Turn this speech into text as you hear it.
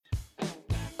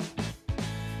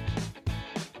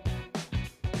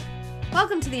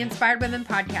Welcome to the Inspired Women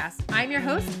Podcast. I'm your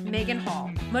host, Megan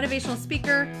Hall, motivational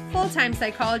speaker, full-time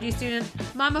psychology student,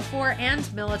 mom of 4,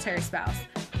 and military spouse.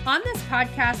 On this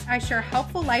podcast, I share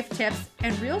helpful life tips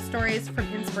and real stories from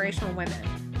inspirational women.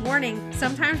 Warning,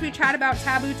 sometimes we chat about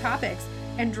taboo topics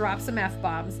and drop some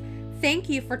F-bombs. Thank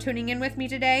you for tuning in with me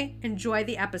today. Enjoy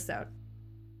the episode.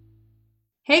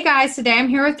 Hey guys, today I'm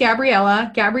here with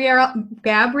Gabriella.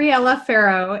 Gabriella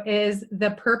Ferro is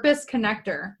the Purpose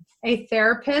Connector, a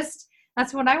therapist.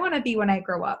 That's what I want to be when I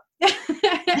grow up.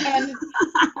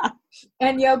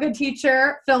 and yoga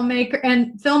teacher,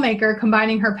 filmmaker,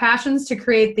 combining her passions to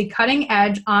create the cutting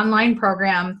edge online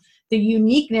program, The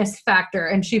Uniqueness Factor.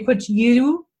 And she puts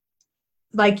you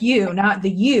like you, not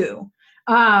the you.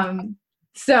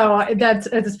 So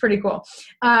that's pretty cool.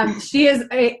 She is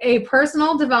a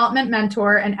personal development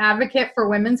mentor and advocate for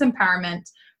women's empowerment.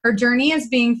 Her journey is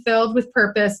being filled with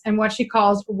purpose and what she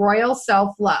calls royal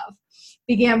self-love.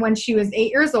 Began when she was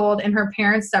 8 years old and her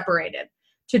parents separated,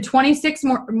 to 26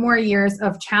 more years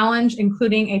of challenge,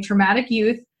 including a traumatic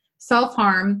youth,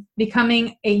 self-harm,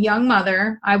 becoming a young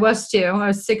mother. I was too. I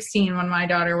was 16 when my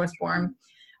daughter was born.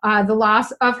 The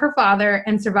loss of her father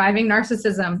and surviving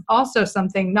narcissism. Also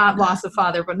something, not loss of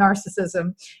father, but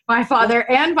narcissism. My father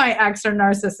and my ex are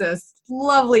narcissists.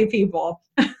 Lovely people.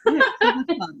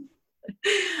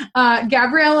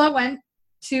 Gabriella went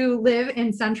to live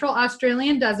in Central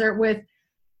Australian desert with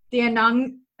the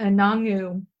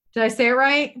Anangu. Did I say it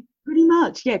right? Pretty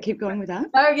much. Yeah, keep going with that.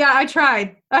 Oh, yeah, I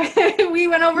tried. We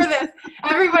went over this.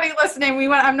 Everybody listening,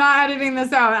 I'm not editing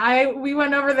this out. We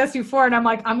went over this before, and I'm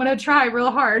like, I'm going to try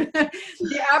real hard.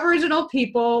 The Aboriginal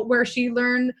people, where she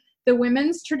learned the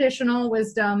women's traditional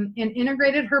wisdom and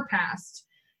integrated her past.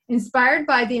 Inspired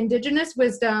by the indigenous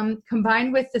wisdom,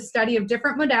 combined with the study of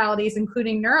different modalities,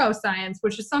 including neuroscience,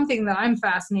 which is something that I'm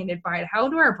fascinated by. How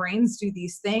do our brains do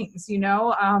these things? You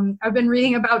know, I've been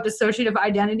reading about dissociative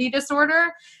identity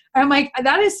disorder. I'm like,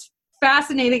 that is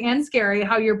fascinating and scary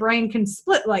how your brain can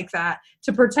split like that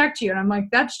to protect you. And I'm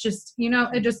like, that's just,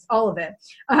 just all of it.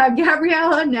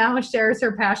 Gabriella now shares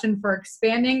her passion for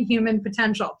expanding human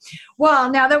potential. Well,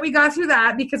 now that we got through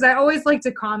that, because I always like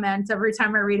to comment every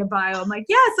time I read a bio, I'm like,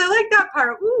 yes, I like that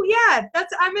part. Ooh, yeah,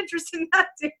 I'm interested in that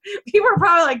too. People are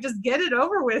probably like, just get it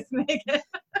over with, Megan.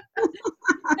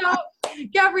 So,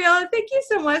 Gabriella, thank you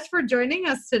so much for joining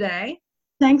us today.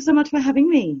 Thanks so much for having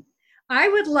me. I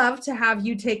would love to have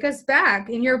you take us back.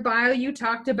 In your bio, you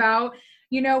talked about,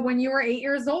 when you were 8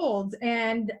 years old,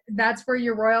 and that's where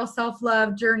your royal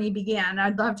self-love journey began.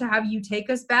 I'd love to have you take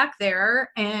us back there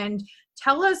and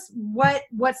tell us what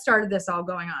started this all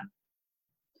going on.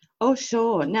 Oh,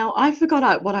 sure. Now, I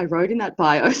forgot what I wrote in that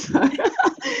bio, so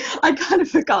I kind of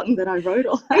forgotten that I wrote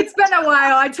all that. It's been a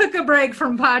while. I took a break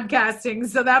from podcasting,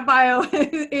 so that bio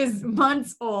is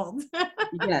months old.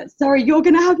 Yeah, sorry, you're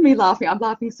going to have me laughing. I'm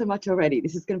laughing so much already.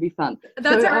 This is going to be fun.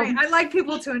 That's all right. I like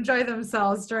people to enjoy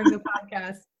themselves during the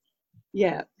podcast.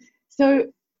 Yeah. So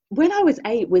when I was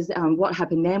 8, what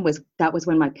happened then was that was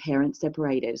when my parents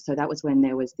separated. So that was when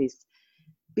there was this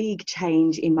big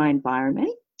change in my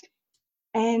environment.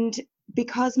 And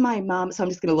because my mum, so I'm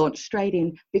just going to launch straight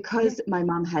in, because my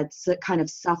mum had kind of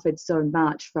suffered so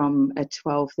much from a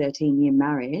 12, 13-year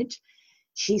marriage,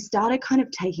 she started kind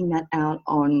of taking that out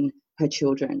on her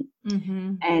children.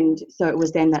 Mm-hmm. And so it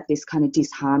was then that this kind of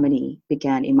disharmony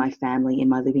began in my family, in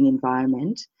my living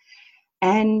environment.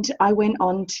 And I went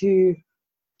on to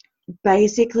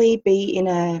basically be in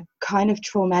a kind of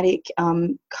traumatic,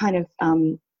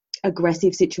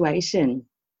 aggressive situation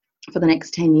for the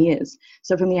next 10 years.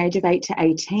 So from the age of 8 to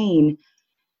 18,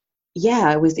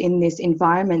 I was in this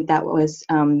environment that was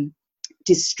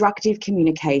destructive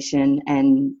communication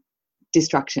and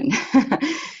destruction,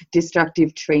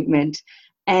 destructive treatment.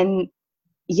 And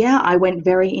I went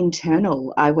very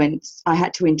internal. I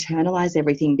had to internalize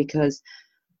everything because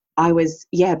I was,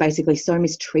 basically so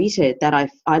mistreated that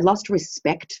I lost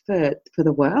respect for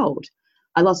the world.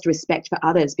 I lost respect for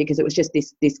others because it was just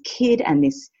this kid and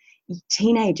this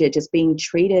teenager just being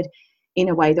treated in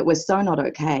a way that was so not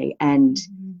okay. And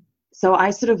so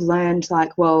I sort of learned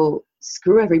like, well,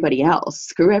 screw everybody else,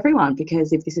 screw everyone,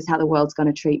 because if this is how the world's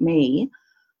going to treat me,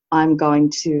 I'm going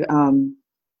to, I'm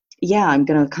going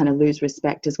to kind of lose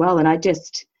respect as well. And I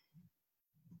just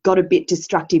got a bit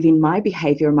destructive in my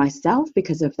behavior myself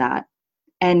because of that,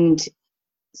 and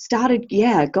started,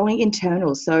 going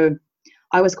internal. So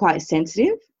I was quite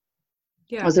sensitive.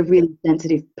 I was a really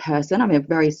sensitive person. I'm a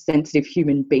very sensitive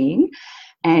human being.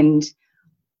 And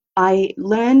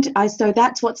so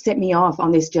that's what set me off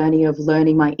on this journey of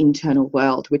learning my internal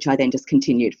world, which I then just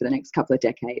continued for the next couple of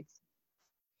decades.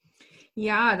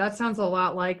 Yeah, that sounds a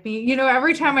lot like me.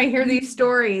 Every time I hear these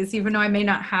stories, even though I may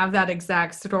not have that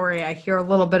exact story, I hear a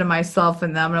little bit of myself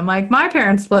in them. And I'm like, my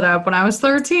parents split up when I was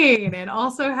 13 and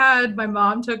also had my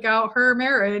mom took out her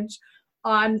marriage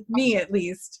on me at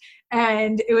least.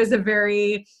 And it was a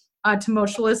very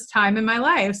tumultuous time in my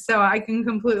life. So I can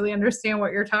completely understand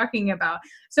what you're talking about.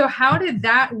 So how did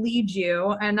that lead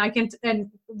you? And I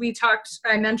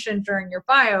mentioned during your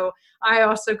bio, I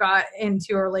also got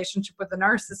into a relationship with a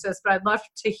narcissist, but I'd love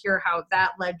to hear how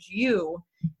that led you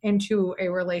into a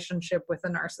relationship with a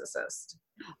narcissist.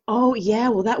 Oh, yeah.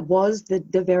 Well, that was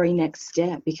the very next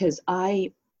step, because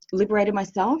I liberated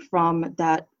myself from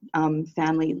that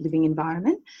family living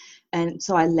environment. And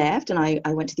so I left, and I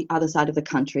went to the other side of the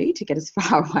country to get as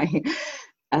far away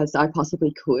as I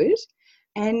possibly could,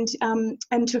 and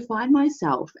to find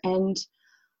myself. And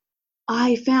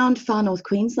I found Far North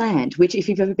Queensland, which, if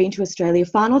you've ever been to Australia,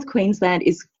 Far North Queensland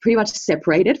is pretty much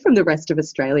separated from the rest of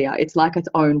Australia. It's like its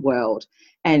own world.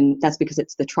 And that's because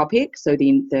it's the tropics, so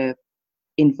the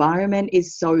environment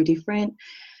is so different.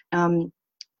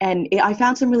 I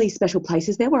found some really special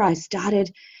places there where I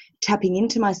started tapping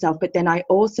into myself, but then I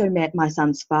also met my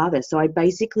son's father. So I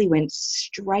basically went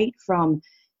straight from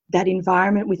that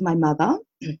environment with my mother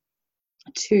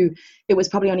to, it was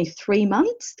probably only 3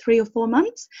 or 4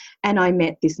 months, and I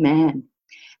met this man.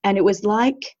 And it was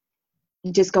like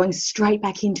just going straight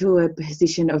back into a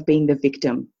position of being the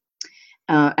victim.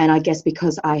 And I guess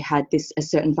because I had a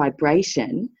certain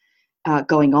vibration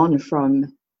going on from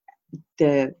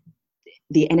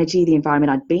the energy, the environment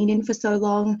I'd been in for so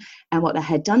long, and what they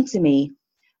had done to me,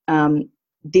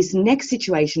 this next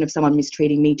situation of someone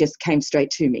mistreating me just came straight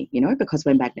to me, because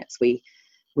we're magnets. We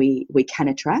can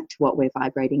attract what we're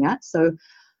vibrating at. So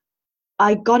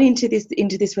I got into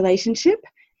this relationship,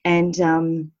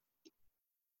 and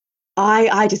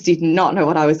I just did not know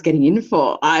what I was getting in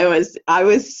for. I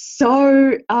was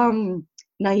so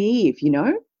naive,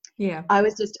 Yeah. I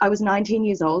was 19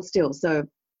 years old still, so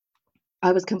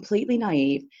I was completely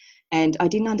naive, and I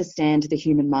didn't understand the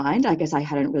human mind. I guess I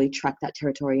hadn't really tracked that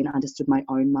territory and understood my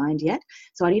own mind yet.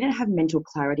 So I didn't have mental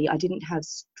clarity. I didn't have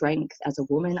strength as a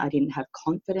woman. I didn't have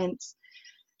confidence.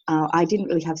 I didn't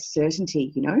really have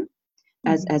certainty,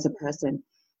 as a person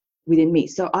within me.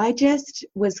 So I just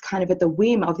was kind of at the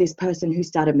whim of this person who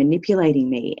started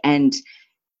manipulating me and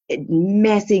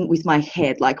messing with my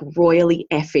head, like royally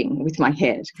effing with my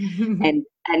head.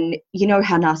 and you know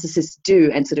how narcissists do,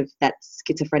 and sort of that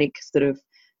schizophrenic sort of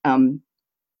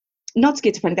not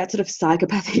schizophrenic, that sort of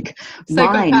psychopathic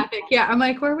mind. Yeah, I'm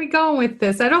like, where are we going with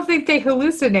this? I don't think they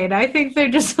hallucinate. I think they're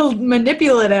just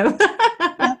manipulative.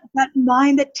 that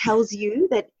mind that tells you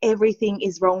that everything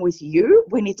is wrong with you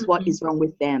when it's what is wrong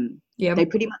with them. Yep. They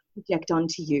pretty much project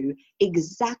onto you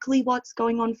exactly what's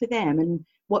going on for them and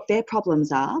what their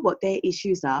problems are, what their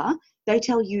issues are. They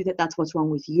tell you that that's what's wrong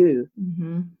with you.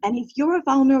 Mm-hmm. And if you're a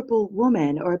vulnerable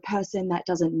woman or a person that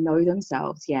doesn't know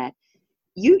themselves yet,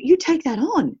 you take that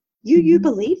on. You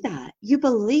believe that. You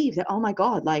believe that, oh my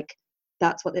God, like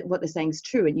that's what they're saying is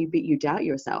true, and you doubt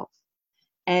yourself.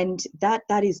 And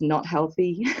that is not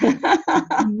healthy.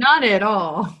 Not at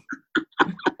all.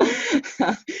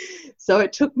 So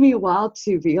it took me a while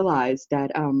to realize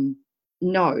that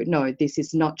no, this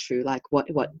is not true. Like what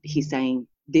he's saying,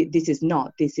 this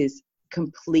is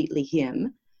completely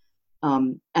him.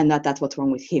 And that's what's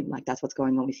wrong with him. Like that's what's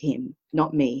going on with him,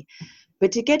 not me.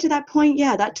 But to get to that point,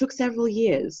 yeah, that took several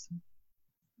years.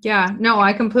 Yeah, no,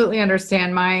 I completely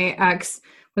understand. My ex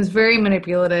was very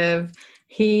manipulative.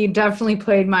 He definitely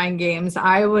played mind games.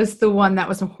 I was the one that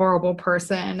was a horrible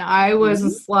person. I was a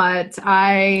slut.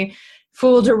 I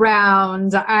fooled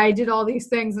around. I did all these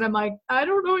things. And I'm like, I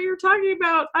don't know what you're talking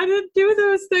about. I didn't do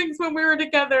those things when we were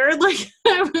together. Like,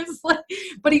 I was like,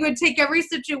 but he would take every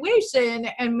situation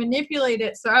and manipulate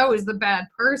it. So I was the bad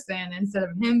person instead of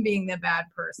him being the bad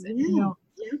person. Yeah.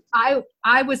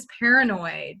 I was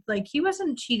paranoid. Like, he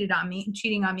wasn't cheating on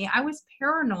me. I was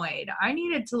paranoid. I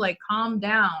needed to like calm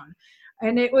down.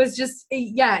 And it was just,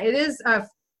 yeah, it is,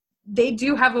 they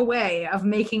do have a way of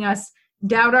making us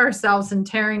doubt ourselves and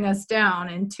tearing us down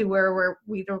into where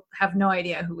we don't have no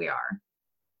idea who we are.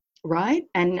 Right.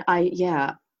 And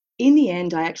in the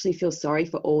end, I actually feel sorry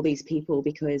for all these people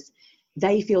because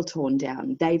they feel torn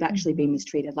down. They've actually been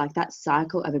mistreated. Like that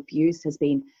cycle of abuse has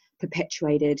been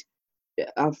perpetuated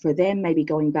for them, maybe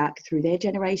going back through their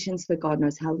generations for God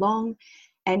knows how long.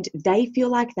 And they feel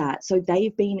like that. So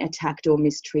they've been attacked or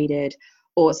mistreated,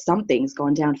 or something's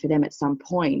gone down for them at some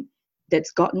point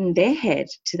that's gotten their head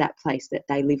to that place that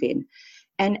they live in.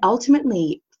 And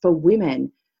ultimately for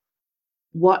women,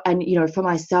 for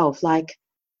myself, like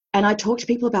And I talk to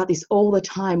people about this all the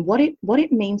time. What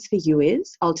it means for you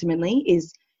is ultimately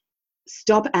is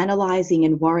stop analyzing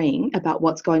and worrying about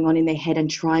what's going on in their head and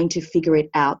trying to figure it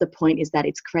out. The point is that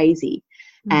it's crazy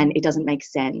and it doesn't make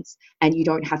sense, and you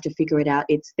don't have to figure it out.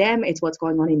 It's them, it's what's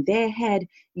going on in their head.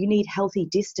 You need healthy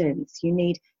distance. You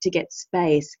need to get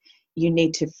space. You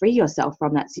need to free yourself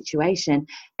from that situation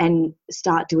and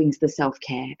start doing the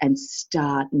self-care and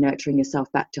start nurturing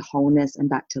yourself back to wholeness and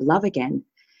back to love again.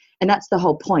 And that's the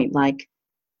whole point. Like,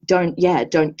 don't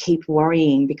keep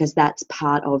worrying, because that's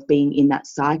part of being in that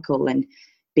cycle, and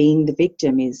being the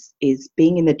victim is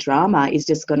being in the drama is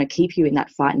just going to keep you in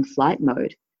that fight and flight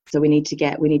mode. So we need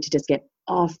to just get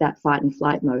off that fight and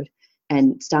flight mode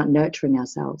and start nurturing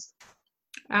ourselves.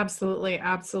 Absolutely.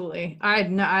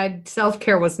 I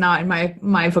self-care was not in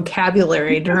my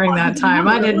vocabulary during that time.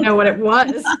 I didn't know what it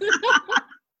was.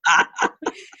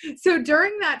 So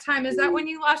during that time, is that when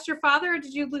you lost your father, or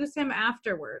did you lose him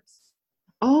afterwards?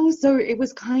 Oh, so it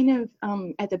was kind of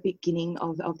at the beginning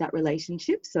of that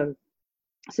relationship. So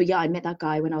yeah, I met that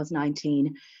guy when I was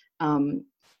 19.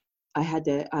 I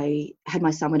had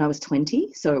my son when I was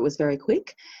 20, so it was very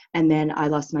quick. And then I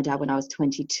lost my dad when I was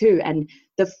 22. And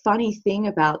the funny thing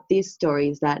about this story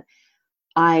is that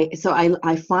I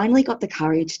finally got the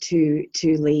courage to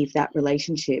leave that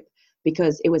relationship,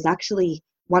 because it was actually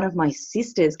one of my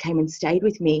sisters came and stayed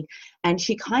with me, and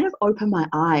she kind of opened my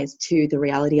eyes to the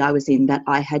reality I was in, that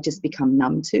I had just become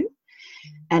numb to.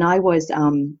 And I was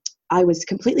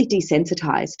completely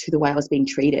desensitized to the way I was being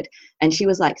treated. And she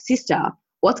was like, "Sister,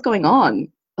 what's going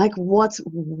on? Like, what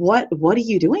are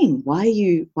you doing? Why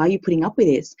are you putting up with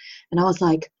this?" And I was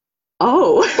like,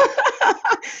 "Oh,"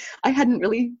 I hadn't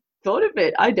really thought of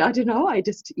it. I don't know. I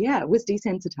just, was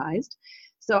desensitized.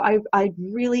 So I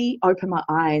really opened my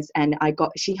eyes, and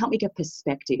she helped me get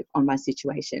perspective on my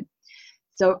situation.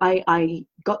 So I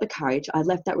got the courage. I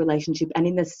left that relationship. And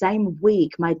in the same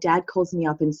week, my dad calls me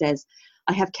up and says,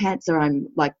 "I have cancer. I'm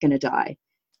like going to die."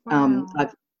 Wow.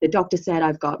 The doctor said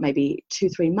I've got maybe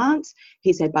 2-3 months.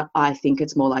 He said, "But I think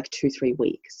it's more like 2-3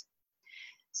 weeks."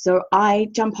 So I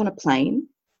jump on a plane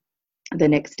the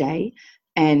next day,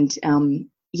 and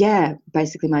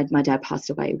basically my dad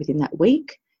passed away within that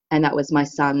week. And that was my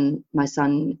son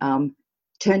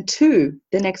turned 2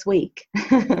 the next week.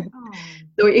 Oh.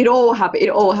 So it all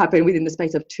happened within the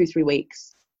space of 2-3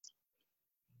 weeks.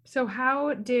 So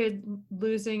how did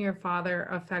losing your father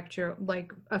affect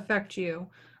you?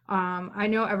 I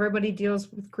know everybody deals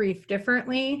with grief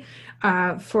differently.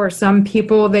 For some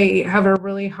people, they have a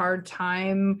really hard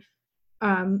time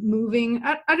moving.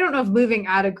 I don't know if moving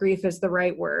out of grief is the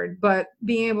right word, but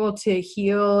being able to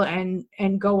heal and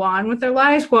go on with their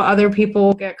lives, while other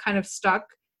people get kind of stuck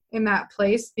in that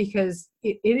place, because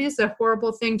it is a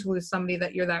horrible thing to lose somebody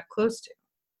that you're that close to.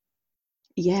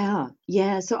 Yeah.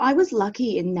 So I was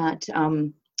lucky in that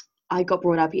I got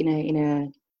brought up in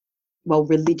a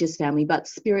religious family, but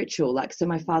spiritual. Like, so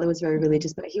my father was very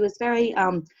religious, but he was very,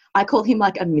 I call him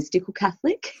like a mystical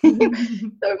Catholic.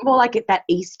 So more like that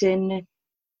Eastern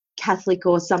Catholic,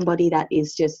 or somebody that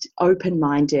is just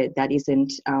open-minded, that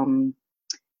isn't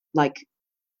like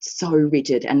so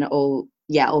rigid and all.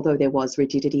 Yeah, although there was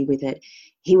rigidity with it,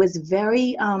 he was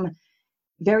very,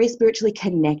 very spiritually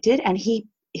connected, and he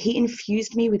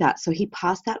infused me with that. So he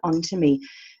passed that on to me.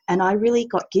 And I really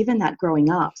got given that growing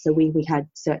up. So we had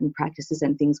certain practices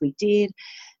and things we did.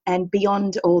 And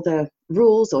beyond all the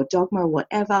rules or dogma or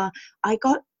whatever, I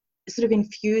got sort of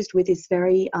infused with this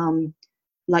very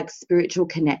like spiritual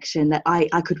connection that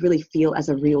I could really feel as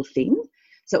a real thing.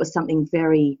 So it was something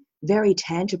very, very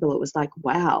tangible. It was like,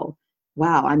 wow,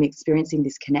 I'm experiencing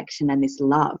this connection and this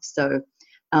love. So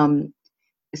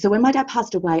so when my dad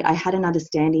passed away, I had an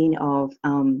understanding of,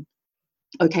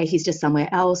 okay, he's just somewhere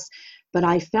else. But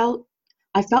I felt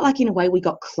like in a way we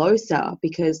got closer,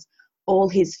 because all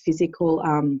his physical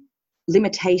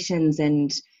limitations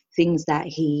and things that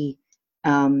he,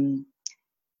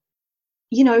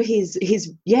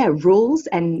 his rules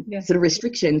and sort of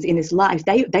restrictions in his life,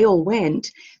 they all went.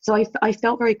 So I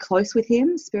felt very close with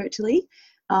him spiritually,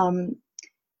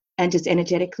 and just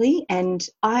energetically. And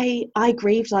I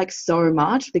grieved like so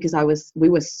much, because we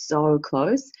were so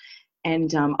close.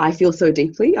 And I feel so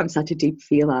deeply. I'm such a deep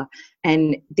feeler.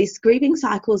 And these grieving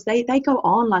cycles, they go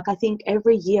on. Like, I think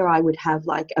every year I would have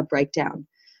like a breakdown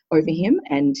over him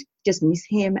and just miss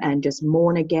him and just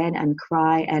mourn again and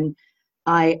cry. And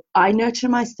I nurture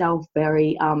myself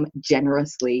very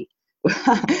generously.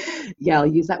 I'll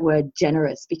use that word,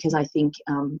 generous, because I think,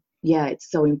 it's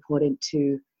so important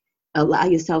to allow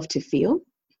yourself to feel.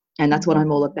 And that's what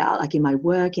I'm all about. Like in my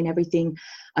work, in everything,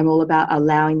 I'm all about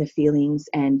allowing the feelings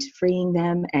and freeing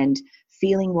them and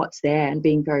feeling what's there and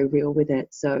being very real with it.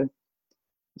 So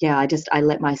yeah, I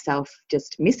let myself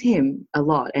just miss him a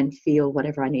lot and feel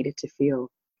whatever I needed to feel.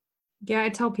 Yeah, I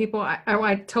tell people,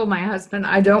 I told my husband,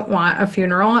 I don't want a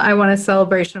funeral. I want a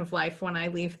celebration of life when I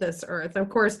leave this earth. Of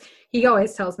course, he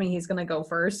always tells me he's going to go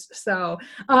first. So,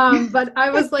 but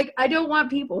I was like, I don't want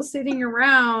people sitting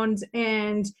around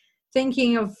and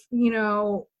thinking of,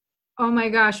 oh my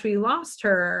gosh, we lost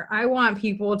her. I want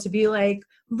people to be like,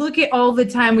 look at all the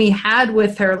time we had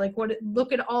with her. Like,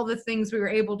 look at all the things we were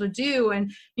able to do,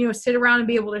 and, sit around and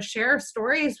be able to share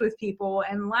stories with people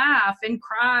and laugh and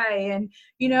cry. And,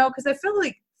 because I feel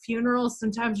like funerals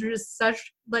sometimes are just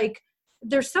such, like,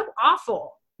 they're so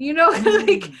awful,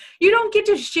 like you don't get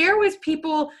to share with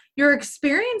people your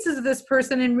experiences of this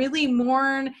person and really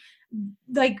mourn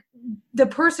like the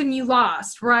person you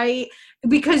lost, right?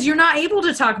 Because you're not able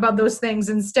to talk about those things.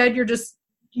 Instead, you're just,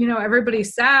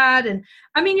 everybody's sad. And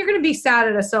I mean, you're going to be sad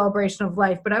at a celebration of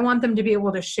life, but I want them to be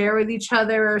able to share with each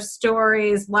other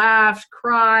stories, laugh,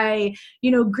 cry,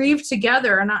 grieve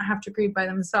together and not have to grieve by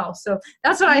themselves. So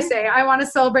that's what I say. I want a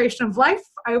celebration of life.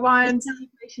 I want a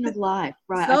celebration of life,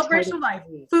 right? Celebration of life,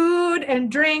 food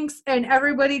and drinks, and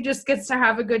everybody just gets to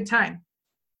have a good time.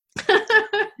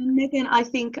 Megan, I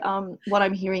think what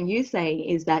I'm hearing you say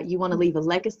is that you want to leave a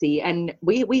legacy, and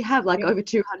we have like over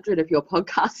 200 of your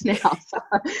podcasts now. So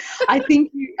I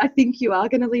think you are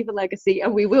going to leave a legacy,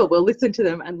 and we'll listen to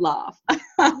them and laugh.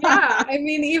 Yeah, I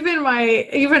mean, even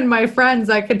my friends,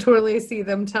 I could totally see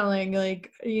them telling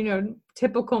like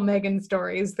typical Megan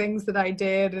stories, things that I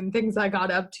did and things I got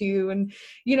up to, and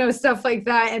stuff like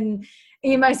that. And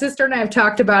my sister and I have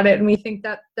talked about it, and we think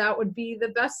that would be the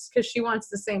best, because she wants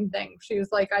the same thing. She was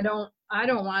like, I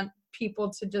don't want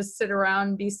people to just sit around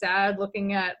and be sad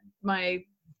looking at my,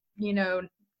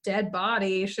 dead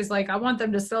body. She's like, I want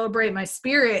them to celebrate my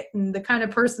spirit and the kind of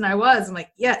person I was. I'm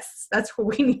like, yes, that's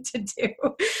what we need to do.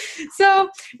 So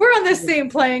we're on the same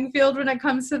playing field when it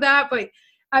comes to that. But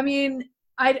I mean,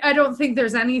 I don't think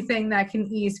there's anything that can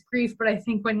ease grief, but I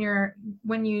think when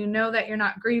you know that you're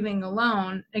not grieving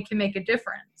alone, it can make a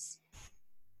difference.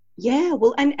 Yeah,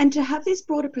 well, and to have this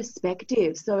broader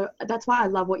perspective. So that's why I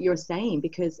love what you're saying,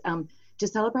 because to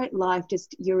celebrate life,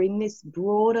 just you're in this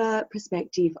broader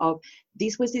perspective of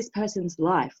this was this person's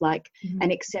life, like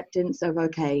an acceptance of,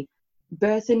 okay,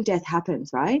 birth and death happens,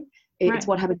 right? It's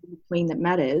what happens in between that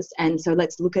matters. And so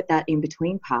let's look at that in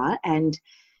between part and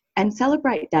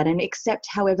celebrate that and accept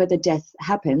however the death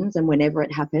happens, and whenever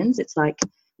it happens, it's like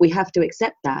we have to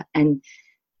accept that. And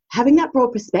having that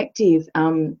broad perspective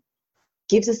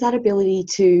gives us that ability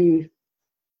to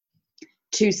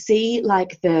see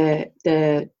like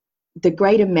the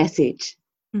greater message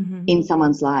in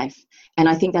someone's life. And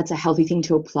I think that's a healthy thing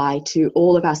to apply to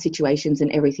all of our situations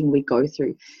and everything we go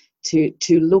through,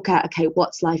 to look at, okay,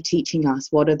 what's life teaching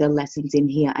us? What are the lessons in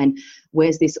here? And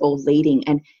where's this all leading?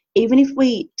 And even if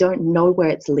we don't know where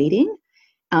it's leading,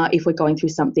 if we're going through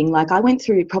something, like I went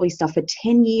through probably stuff for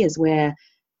 10 years where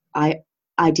I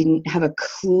didn't have a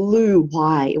clue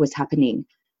why it was happening.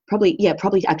 Probably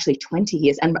actually 20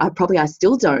 years. And I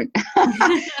still don't.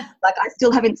 Like I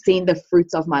still haven't seen the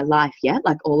fruits of my life yet,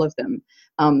 like all of them.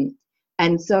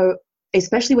 And so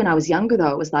especially when I was younger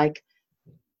though, it was like,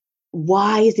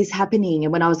 why is this happening?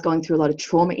 And when I was going through a lot of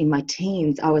trauma in my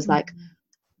teens, I was like,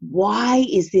 why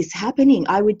is this happening?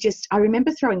 I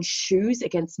remember throwing shoes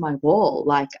against my wall.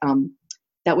 Like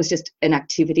that was just an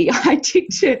activity I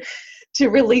did to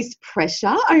release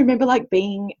pressure. I remember like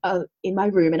being in my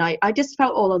room, and I just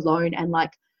felt all alone and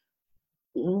like,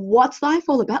 what's life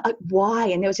all about? Like, why?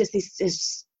 And there was just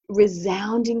this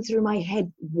resounding through my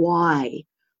head, why?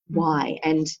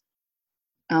 And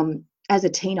as a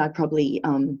teen, I probably,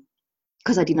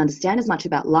 because I didn't understand as much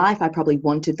about life, I probably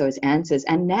wanted those answers.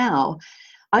 And now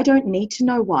I don't need to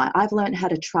know why. I've learned how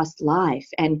to trust life.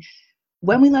 And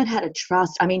when we learn how to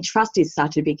trust, I mean, trust is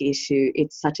such a big issue.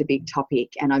 It's such a big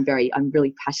topic. And I'm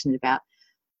really passionate about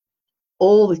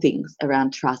all the things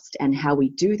around trust and how we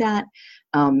do that.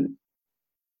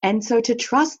 And so to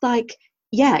trust, like,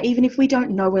 yeah, even if we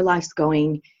don't know where life's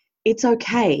going, it's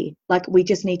okay. Like, we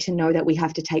just need to know that we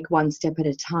have to take one step at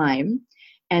a time.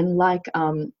 And like,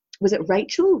 was it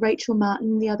Rachel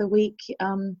Martin the other week?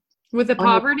 With the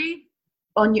poverty?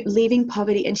 On leaving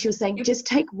poverty. And she was saying, just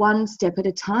take one step at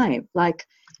a time. Like,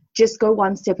 just go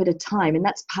one step at a time. And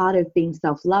that's part of being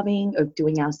self-loving, of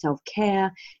doing our self-care,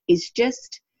 is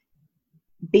just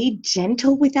be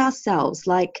gentle with ourselves.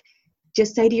 Like,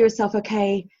 just say to yourself,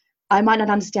 okay, I might not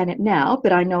understand it now,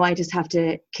 but I know I just have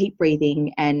to keep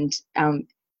breathing and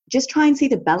just try and see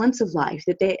the balance of life,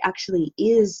 that there actually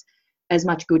is as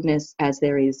much goodness as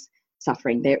there is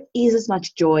suffering. There is as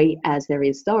much joy as there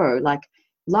is sorrow. Like,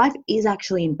 life is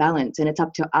actually in balance, and it's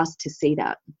up to us to see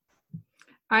that.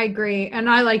 I agree. And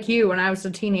I, like you, when I was a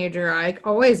teenager, I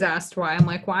always asked why. I'm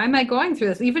like, why am I going through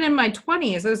this? Even in my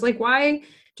 20s, I was like, why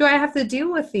do I have to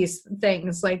deal with these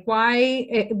things? Like,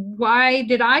 why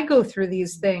did I go through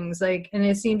these things? Like, and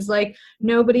it seems like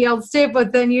nobody else did.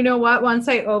 But then, you know what? Once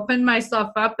I opened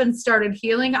myself up and started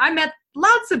healing, I met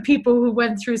lots of people who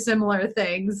went through similar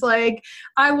things. Like,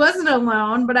 I wasn't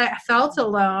alone, but I felt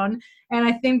alone. And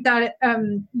I think that,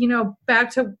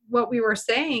 back to what we were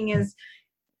saying is,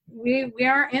 we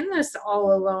aren't in this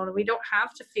all alone. We don't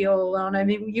have to feel alone. I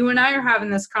mean, you and I are having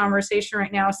this conversation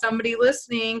right now. Somebody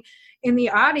listening in the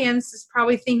audience is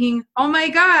probably thinking, oh my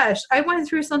gosh, I went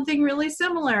through something really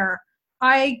similar.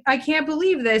 I can't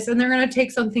believe this. And they're going to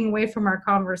take something away from our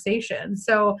conversation.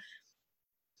 So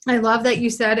I love that you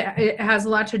said it has a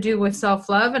lot to do with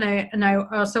self-love. And I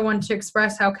also want to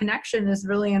express how connection is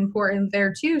really important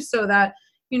there too, so that,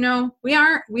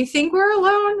 we think we're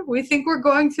alone. We think we're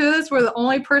going through this. We're the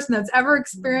only person that's ever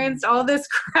experienced all this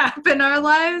crap in our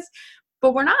lives,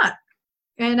 but we're not.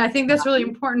 And I think that's really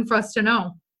important for us to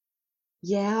know.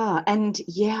 Yeah. And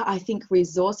I think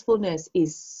resourcefulness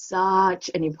is such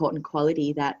an important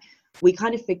quality that we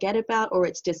kind of forget about, or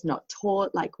it's just not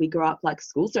taught. Like, we grow up, like,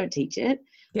 schools don't teach it.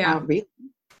 Yeah. Really.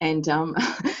 And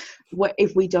what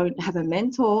if we don't have a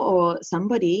mentor or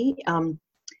somebody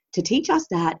to teach us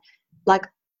that? Like,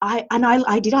 I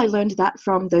learned that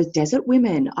from those desert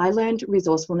women. I learned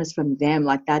resourcefulness from them.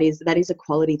 Like, that is a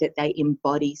quality that they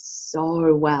embody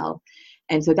so well.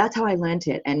 And so that's how I learned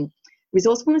it. And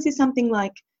resourcefulness is something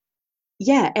like,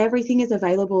 everything is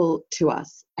available to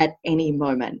us at any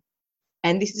moment.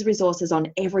 And this is resources on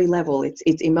every level. It's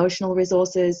emotional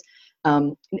resources.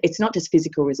 It's not just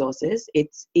physical resources.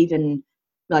 It's even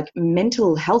like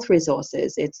mental health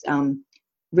resources. It's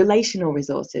relational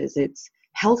resources. It's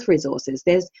health resources.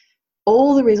 There's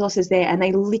all the resources there, and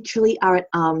they literally are at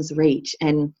arm's reach.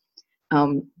 And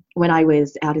when I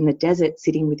was out in the desert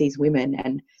sitting with these women,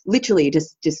 and literally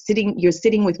just sitting, you're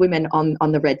sitting with women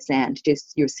on the red sand,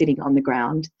 you're sitting on the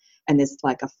ground, and there's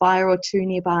like a fire or two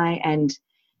nearby, and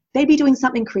they'd be doing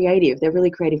something creative. They're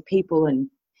really creative people, and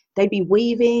they'd be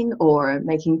weaving or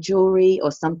making jewelry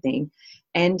or something.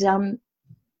 And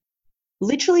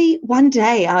literally one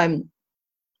day,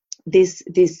 this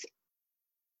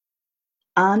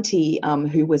auntie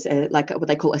who was like what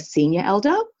they call a senior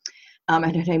elder,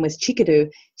 and her name was Chickadoo.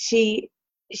 She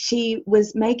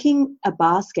was making a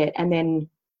basket, and then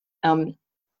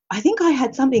I think I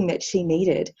had something that she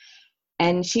needed,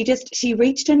 and she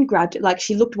reached and grabbed it. Like,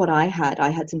 she looked what I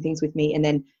had some things with me, and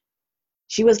then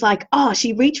she was like,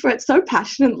 she reached for it so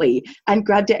passionately and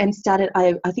grabbed it and started,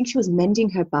 I think she was mending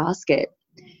her basket.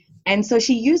 And so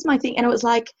she used my thing, and it was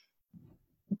like,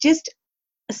 just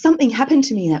something happened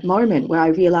to me in that moment where I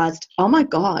realized, oh my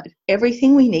God,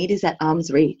 everything we need is at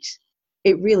arm's reach.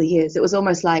 It really is. It was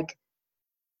almost like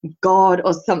God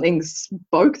or something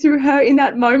spoke through her in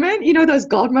that moment. You know, those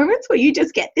God moments where you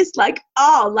just get this like,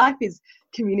 life is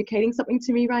communicating something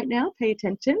to me right now. Pay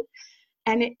attention.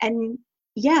 And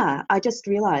I just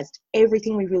realized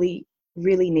everything we really,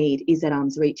 really need is at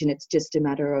arm's reach. And it's just a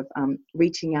matter of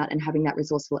reaching out and having that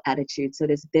resourceful attitude. So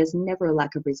there's never a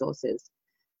lack of resources.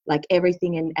 Like,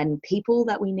 everything and people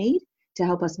that we need to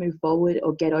help us move forward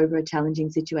or get over a challenging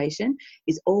situation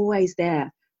is always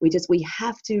there. We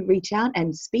have to reach out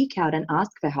and speak out and ask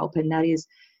for help. And that is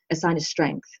a sign of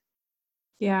strength.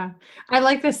 Yeah. I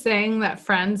like the saying that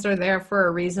friends are there for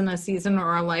a reason, a season,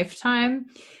 or a lifetime.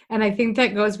 And I think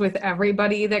that goes with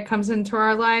everybody that comes into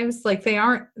our lives. Like, they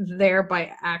aren't there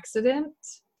by accident.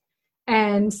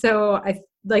 And so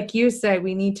like you said,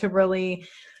 we need to really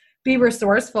be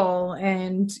resourceful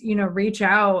and, reach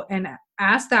out and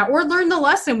ask that, or learn the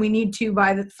lesson we need to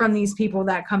from these people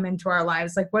that come into our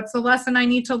lives. Like, what's the lesson I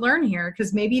need to learn here?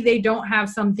 Because maybe they don't have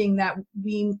something that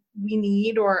we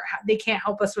need, or they can't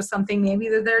help us with something. Maybe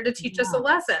they're there to teach us a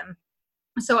lesson.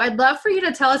 So I'd love for you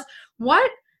to tell us, what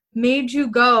made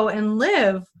you go and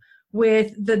live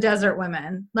with the desert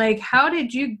women? Like, how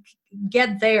did you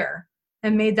get there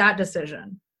and made that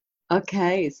decision?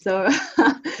 Okay. So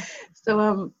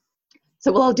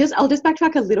well, I'll just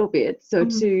backtrack a little bit. So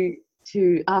to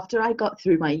after I got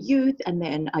through my youth, and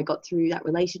then I got through that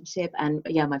relationship, and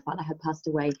my father had passed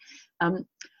away,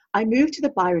 I moved to the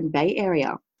Byron Bay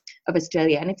area of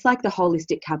Australia, and it's like the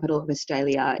holistic capital of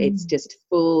Australia. It's just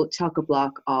full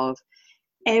chock-a-block of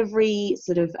every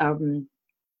sort of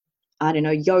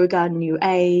yoga, new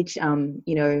age,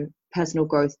 personal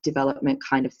growth development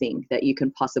kind of thing that you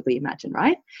can possibly imagine,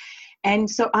 right? And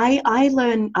so I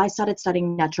started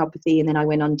studying naturopathy, and then I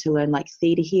went on to learn like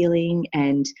theta healing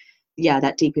and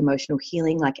that deep emotional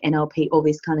healing, like NLP, all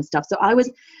this kind of stuff. So I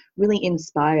was really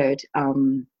inspired.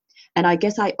 And I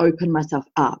guess I opened myself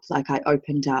up, like I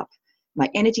opened up my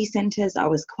energy centers. I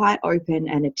was quite open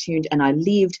and attuned, and I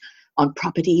lived on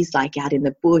properties like out in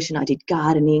the bush, and I did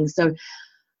gardening. So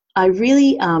I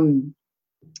really,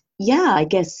 I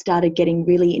guess started getting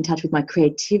really in touch with my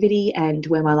creativity and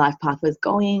where my life path was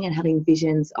going, and having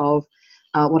visions of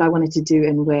what I wanted to do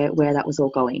and where that was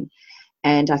all going.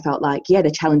 And I felt like, the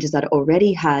challenges that I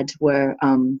already had were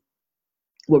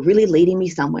really leading me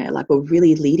somewhere, like were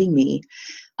really leading me.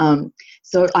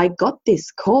 So I got this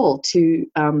call to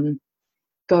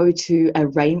go to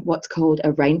what's called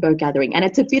a rainbow gathering, and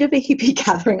it's a bit of a hippie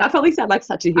gathering. I probably sound like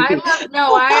such a hippie.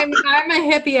 I'm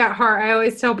a hippie at heart. I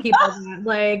always tell people that,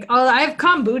 like, I have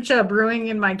kombucha brewing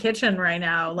in my kitchen right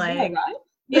now. Like, right?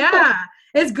 Yeah,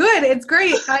 it's good. It's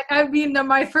great. I mean,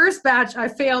 my first batch, I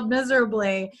failed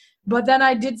miserably, but then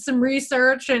I did some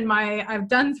research, and I've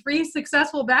done 3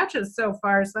 successful batches so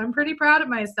far. So I'm pretty proud of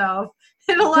myself.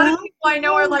 And a lot of people I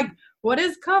know are like, what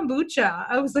is kombucha?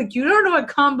 I was like, you don't know what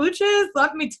kombucha is?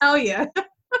 Let me tell you.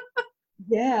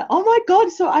 Yeah. Oh my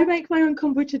God. So I make my own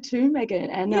kombucha too, Megan.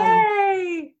 And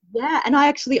Yay! and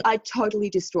I totally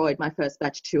destroyed my first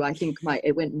batch too. I think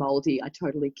it went moldy. I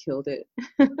totally killed it.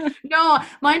 No,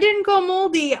 mine didn't go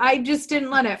moldy. I just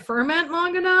didn't let it ferment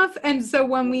long enough. And so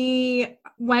when we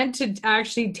went to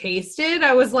actually taste it,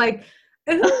 I was like,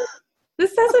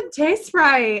 this doesn't taste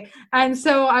right. And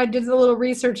so I did a little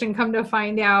research and come to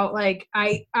find out, like,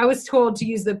 I was told to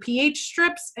use the pH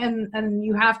strips, and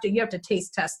you have to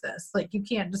taste test this. Like, you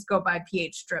can't just go by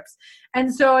pH strips.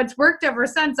 And so it's worked ever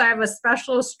since. I have a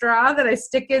special straw that I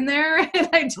stick in there, and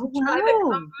I just try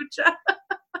the kombucha.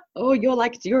 Oh,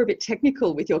 you're a bit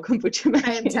technical with your kombucha making.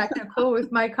 I am technical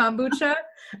with my kombucha.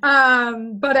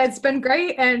 But it's been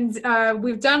great. And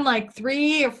we've done like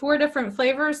 3 or 4 different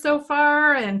flavors so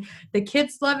far, and the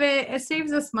kids love it. It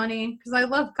saves us money because I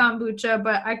love kombucha,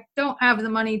 but I don't have the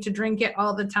money to drink it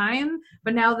all the time.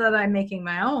 But now that I'm making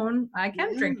my own, I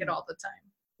can drink it all the time.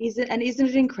 Isn't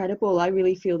it incredible? I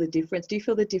really feel the difference. Do you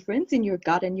feel the difference in your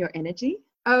gut and your energy?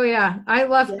 Oh yeah. I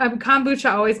love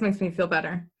kombucha always makes me feel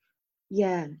better.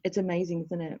 Yeah, it's amazing,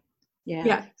 isn't it?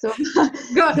 Yeah. So, so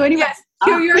anyway, yes,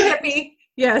 you're hippie.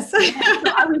 Yes. So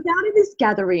I was out at this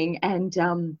gathering, and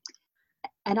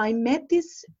I met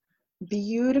this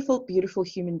beautiful, beautiful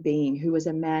human being who was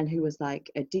a man who was like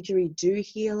a didgeridoo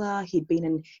healer. He'd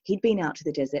been out to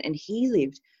the desert, and he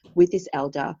lived with this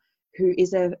elder who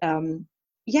is a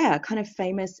kind of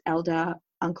famous elder,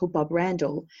 Uncle Bob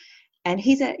Randall, and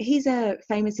he's a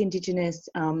famous Indigenous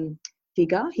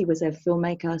figure. He was a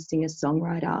filmmaker, singer,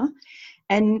 songwriter,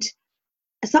 and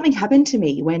something happened to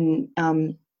me when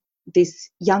this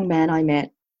young man I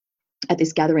met at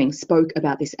this gathering spoke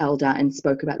about this elder and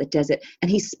spoke about the desert, and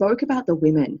he spoke about the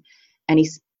women and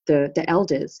the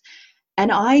elders, and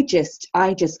I just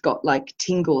got like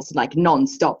tingles, like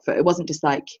non-stop. It wasn't just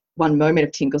like one moment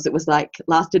of tingles, it was like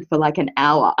lasted for like an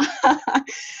hour.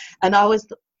 And I was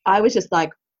just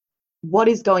like, what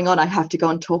is going on? I have to go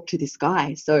and talk to this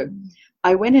guy. So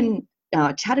I went and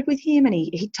chatted with him, and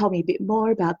he told me a bit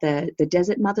more about the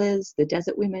desert mothers, the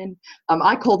desert women.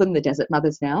 I call them the desert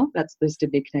mothers now. That's just a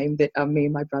nickname that me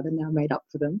and my brother now made up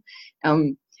for them.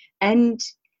 And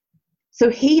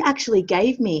so he actually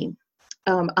gave me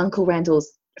Uncle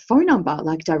Randall's phone number,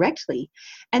 like directly.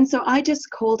 And so I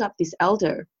just called up this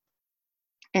elder.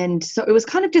 And so it was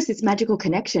kind of just this magical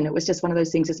connection. It was just one of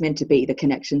those things that's meant to be. The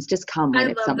connections just come when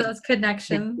it's something. I love those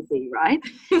connections. Meant to be, right?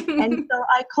 And so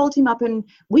I called him up, and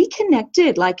we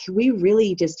connected. Like, we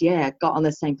really just, got on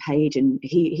the same page. And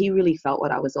he really felt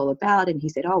what I was all about. And he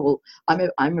said, oh, well,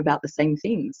 I'm about the same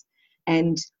things.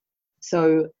 And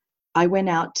so I went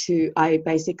out I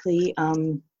basically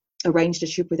arranged a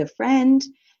trip with a friend,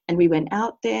 and we went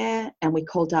out there, and we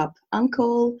called up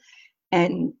Uncle,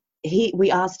 and we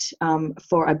asked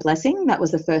for a blessing. That was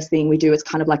the first thing we do. It's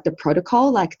kind of like the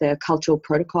protocol, like the cultural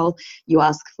protocol. You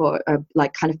ask for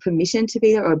like kind of permission to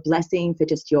be there, or a blessing for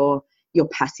just your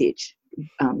passage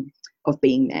of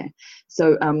being there.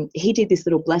 So he did this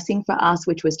little blessing for us,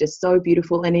 which was just so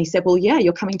beautiful. And he said, well, yeah,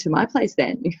 you're coming to my place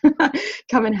then.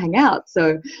 Come and hang out.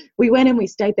 So we went and we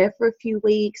stayed there for a few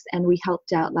weeks, and we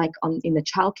helped out like in the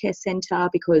childcare centre,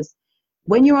 because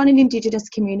when you're on an Indigenous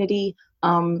community,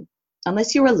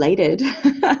 unless you're related,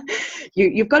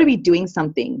 you've got to be doing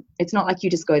something. It's not like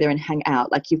you just go there and hang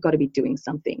out. Like, you've got to be doing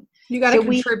something. You got to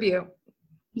contribute.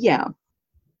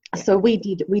 So we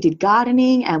did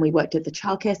gardening, and we worked at the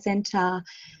childcare centre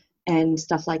and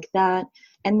stuff like that.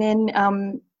 And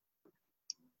then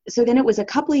so then it was a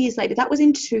couple of years later, that was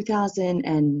in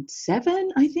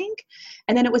 2007, I think.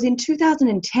 And then it was in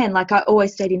 2010, like I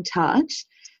always stayed in touch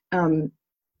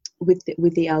with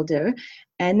the elder.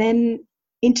 And then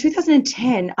in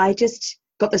 2010, I just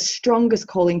got the strongest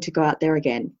calling to go out there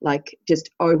again, like just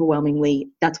overwhelmingly,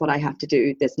 that's what I have to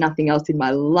do. There's nothing else in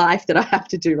my life that I have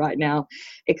to do right now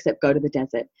except go to the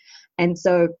desert. And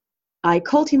so I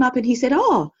called him up and he said,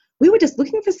 oh, we were just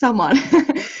looking for someone.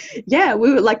 Yeah,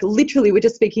 we were like, literally, we're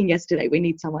just speaking yesterday. We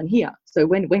need someone here. So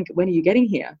when are you getting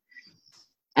here?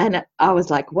 And I was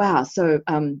like, wow. So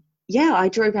yeah, I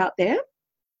drove out there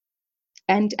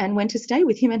and went to stay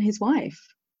with him and his wife.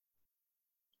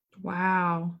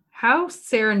 Wow. How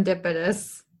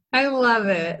serendipitous. I love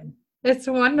it. It's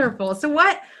wonderful. So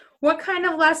what kind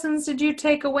of lessons did you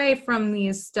take away from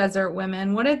these desert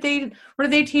women? What did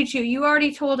they teach you? You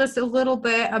already told us a little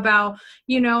bit about,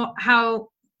 how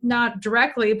not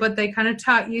directly, but they kind of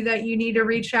taught you that you need to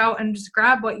reach out and just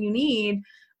grab what you need.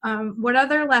 What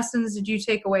other lessons did you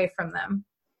take away from them?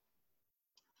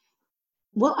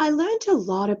 Well, I learned a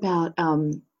lot about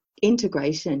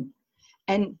integration.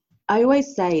 And I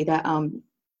always say that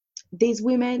these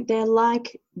women,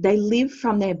 they live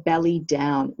from their belly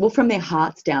down, well, from their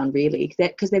hearts down, really,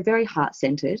 because they're very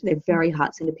heart-centered. They're very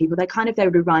heart-centered people. They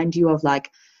remind you of like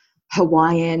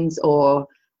Hawaiians or,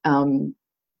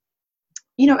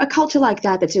 a culture like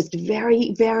that that's just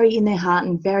very, very in their heart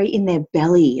and very in their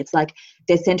belly. It's like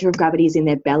their center of gravity is in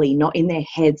their belly, not in their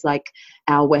heads like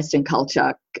our Western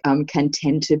culture can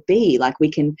tend to be. Like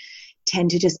we can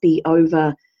tend to just be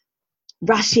over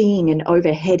rushing and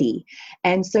over heady.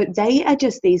 And so they are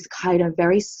just these kind of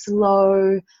very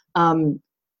slow,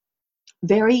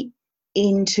 very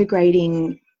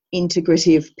integrative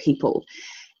people.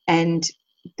 And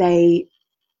they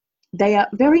are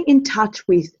very in touch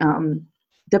with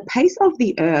the pace of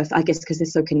the earth, I guess, because they're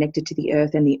so connected to the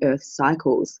earth and the earth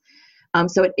cycles.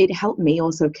 So it helped me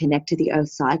also connect to the earth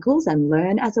cycles and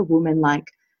learn as a woman, like,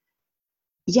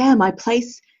 yeah, my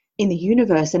place in the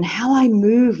universe and how I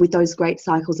move with those great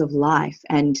cycles of life,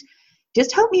 and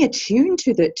just help me attune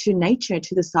to nature,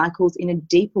 to the cycles in a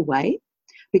deeper way,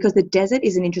 because the desert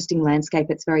is an interesting landscape.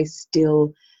 It's very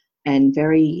still and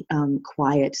very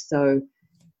quiet. So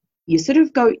you sort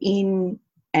of go in,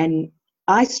 and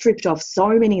I stripped off so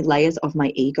many layers of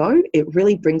my ego. It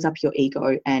really brings up your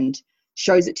ego and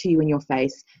shows it to you in your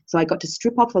face. So I got to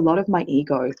strip off a lot of my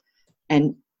ego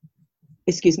and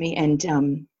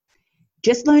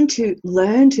just learn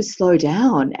to slow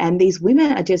down. And these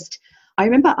women are just, I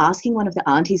remember asking one of the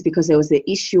aunties, because there was the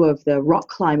issue of the rock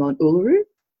climb on Uluru,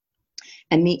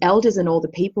 and the elders and all the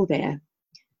people there,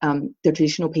 the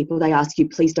traditional people, they ask you,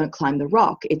 please don't climb the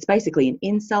rock. It's basically an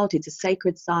insult. It's a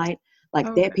sacred site. Like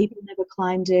Okay. their people never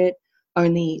climbed it.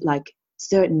 Only like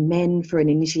certain men for an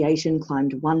initiation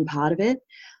climbed one part of it.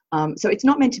 So it's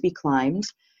not meant to be climbed.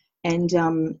 And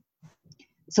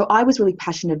so I was really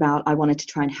passionate about, I wanted to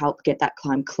try and help get that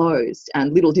climb closed.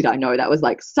 And little did I know that was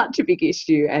like such a big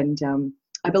issue. And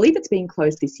I believe it's being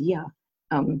closed this year.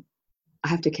 I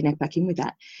have to connect back in with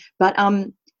that. But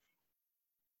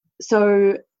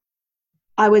so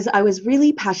I was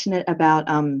really passionate about,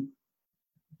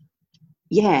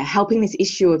 helping this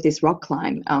issue of this rock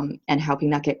climb and helping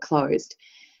that get closed.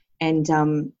 And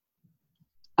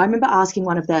I remember asking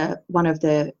one of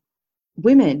the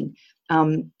women,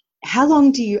 how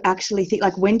long do you actually think,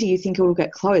 like, when do you think it will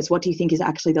get closed? What do you think is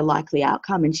actually the likely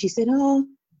outcome? And she said, oh,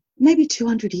 maybe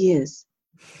 200 years.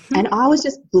 And I was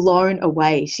just blown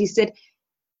away. She said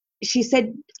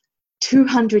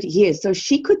 200 years. So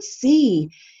she could see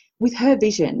with her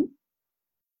vision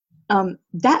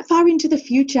that far into the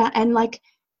future. And like,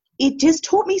 it just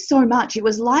taught me so much. It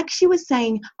was like she was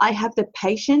saying, I have the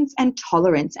patience and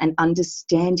tolerance and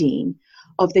understanding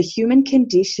of the human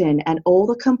condition and all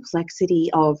the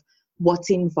complexity of what's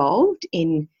involved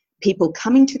in people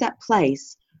coming to that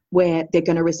place where they're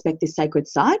going to respect this sacred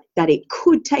site, that it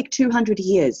could take 200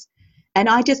 years. And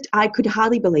I could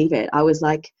hardly believe it. I was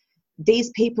like, these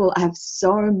people have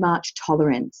so much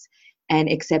tolerance and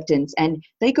acceptance, and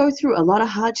they go through a lot of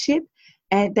hardship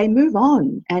and they move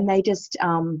on, and they just,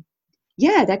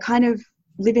 they kind of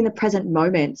live in the present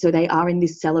moment. So they are in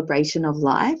this celebration of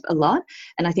life a lot.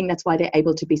 And I think that's why they're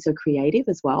able to be so creative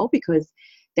as well, because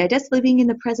they're just living in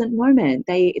the present moment.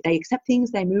 They accept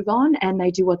things, they move on, and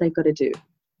they do what they've got to do.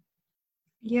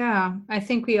 Yeah, I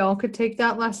think we all could take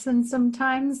that lesson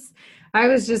sometimes. I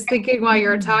was just thinking while you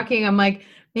were talking, I'm like,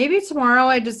 maybe tomorrow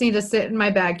I just need to sit in my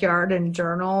backyard and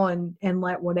journal and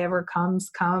let whatever comes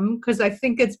come. Because I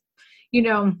think it's,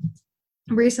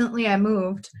 recently I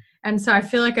moved, And so I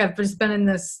feel like I've just been in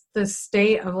this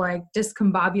state of like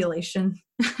discombobulation.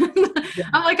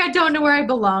 I'm like, I don't know where I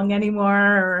belong anymore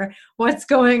or what's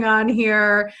going on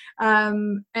here.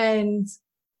 And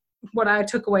what I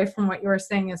took away from what you were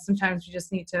saying is sometimes you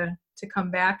just need to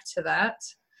come back to that.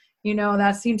 You know,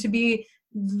 that seemed to be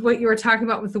what you were talking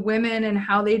about with the women and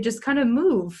how they just kind of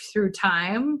move through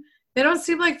time. They don't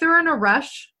seem like they're in a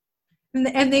rush, and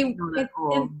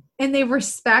they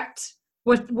respect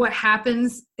what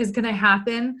happens is going to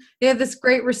happen. They have this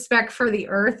great respect for the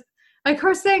earth. Like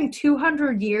her saying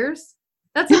 200 years,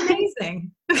 that's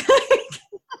amazing. I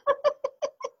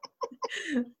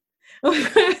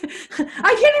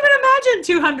can't even imagine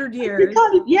 200 years.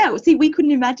 Yeah, see, we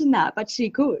couldn't imagine that, but she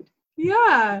could.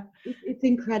 Yeah. It's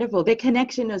incredible. Their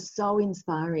connection is so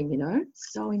inspiring, you know,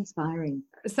 so inspiring.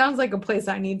 It sounds like a place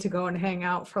I need to go and hang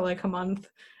out for like a month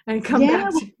and come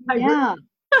back to yeah.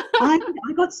 I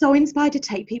got so inspired to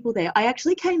take people there. I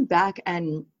actually came back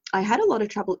and I had a lot of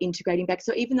trouble integrating back.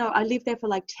 So even though I lived there for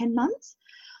like 10 months,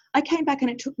 I came back and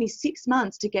it took me 6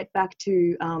 months to get back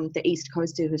to the east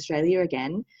coast of Australia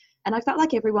again. And I felt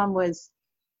like everyone was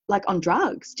like on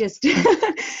drugs, just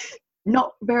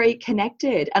not very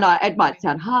connected. And it might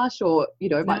sound harsh or, you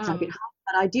know, it might sound a bit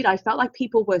harsh, but I felt like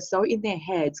people were so in their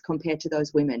heads compared to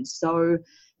those women, so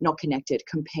not connected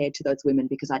compared to those women,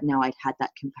 because I'd had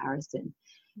that comparison.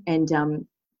 And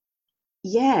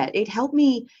it helped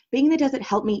me, being in the desert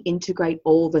helped me integrate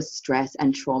all the stress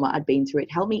and trauma I'd been through.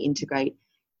 It helped me integrate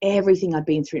everything I'd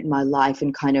been through in my life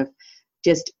and kind of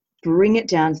just bring it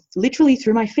down literally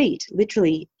through my feet,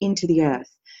 literally into the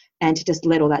earth, and to just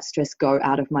let all that stress go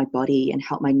out of my body and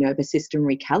help my nervous system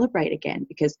recalibrate again.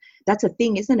 Because that's a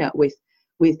thing, isn't it, with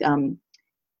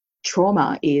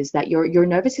trauma, is that your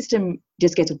nervous system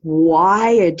just gets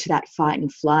wired to that fight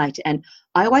and flight. And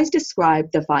I always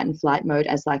describe the fight and flight mode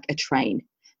as like a train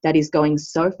that is going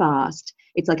so fast.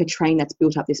 It's like a train that's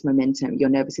built up this momentum. Your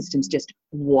nervous system's just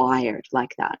wired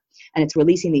like that. And it's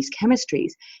releasing these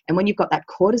chemistries. And when you've got that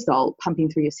cortisol pumping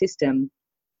through your system,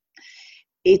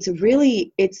 it's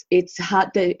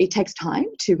hard. It takes time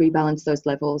to rebalance those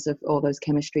levels of all those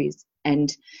chemistries.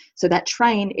 And so that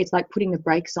train, it's like putting the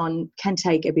brakes on, can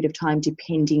take a bit of time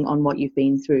depending on what you've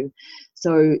been through.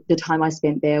 So the time I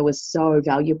spent there was so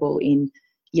valuable in,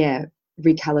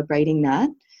 recalibrating that.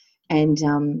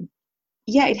 And,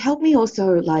 it helped me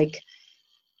also like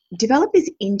develop this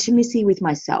intimacy with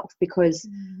myself, because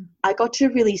I got to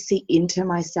really see into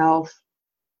myself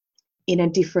in a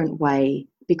different way,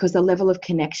 because the level of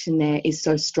connection there is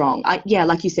so strong.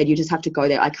 Like you said, you just have to go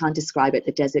there. I can't describe it.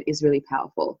 The desert is really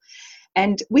powerful.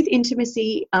 And with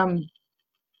intimacy,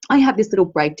 I have this little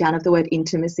breakdown of the word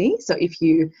intimacy. So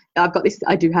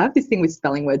I do have this thing with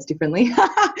spelling words differently.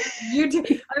 You do.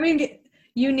 I mean,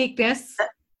 uniqueness.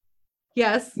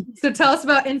 Yes. So tell us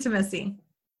about intimacy.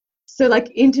 So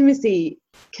like intimacy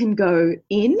can go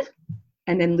in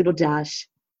and then little dash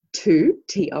to,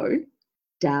 T-O,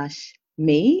 dash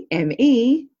me,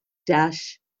 M-E,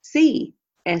 dash C,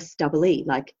 S-E-E,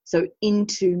 like, so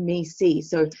into me, see.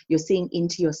 So you're seeing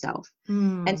into yourself.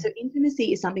 And so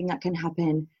intimacy is something that can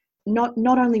happen not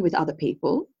only with other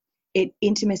people.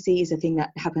 Intimacy is a thing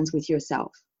that happens with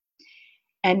yourself.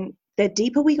 And the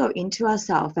deeper we go into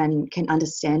ourselves and can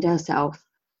understand ourselves,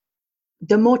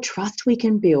 the more trust we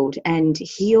can build and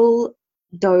heal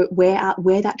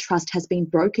where that trust has been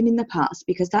broken in the past.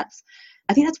 Because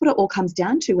I think that's what it all comes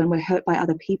down to when we're hurt by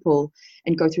other people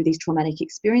and go through these traumatic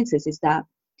experiences, is that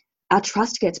our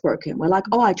trust gets broken. We're like,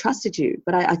 oh, I trusted you,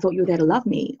 but I thought you were there to love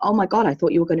me. Oh my God, I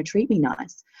thought you were going to treat me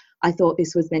nice. I thought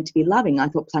this was meant to be loving. I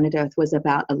thought planet Earth was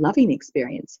about a loving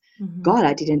experience. God,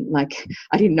 I didn't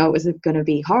know it was going to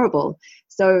be horrible.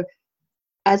 So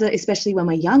especially when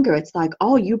we're younger, it's like,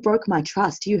 oh, you broke my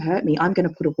trust. You hurt me. I'm going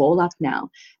to put a wall up now.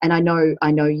 And I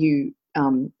know you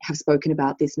have spoken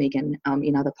about this, Megan,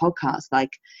 in other podcasts,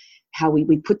 like how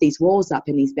we put these walls up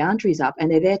and these boundaries up,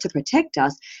 and they're there to protect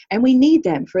us, and we need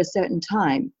them for a certain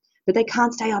time, but they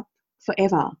can't stay up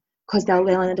forever, because they'll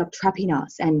end up trapping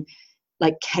us and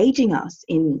like caging us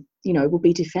in, we'll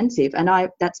be defensive. And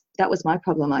that was my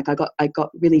problem. Like I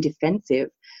got really defensive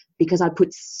because I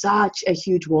put such a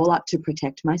huge wall up to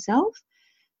protect myself,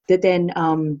 that then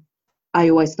I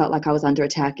always felt like I was under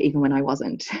attack even when I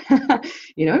wasn't.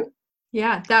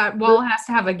 Yeah, that wall has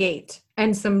to have a gate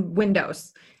and some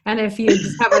windows. And if you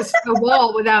just have a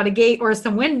wall without a gate or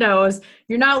some windows,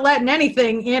 you're not letting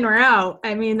anything in or out.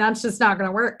 I mean, that's just not going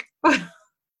to work.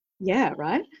 Yeah,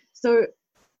 right. So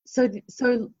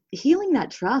healing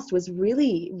that trust was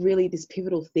really, really this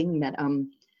pivotal thing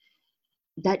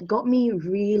that got me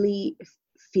really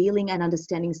feeling and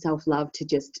understanding self-love to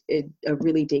just a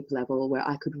really deep level where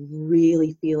I could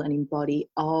really feel and embody,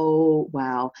 oh,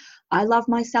 wow, I love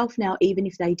myself now, even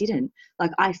if they didn't.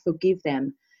 Like, I forgive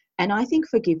them. And I think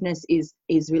forgiveness is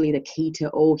really the key to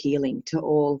all healing,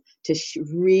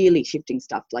 really shifting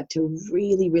stuff, like to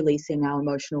really releasing our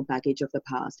emotional baggage of the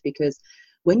past. Because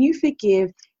when you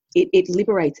forgive, it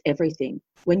liberates everything.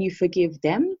 When you forgive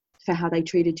them for how they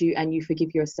treated you, and you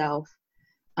forgive yourself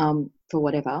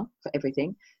for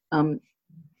everything,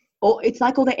 or it's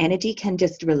like all the energy can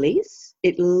just release.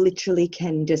 It literally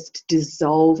can just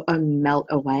dissolve and melt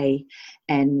away,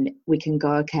 and we can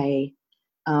go, okay,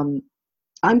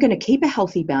 I'm going to keep a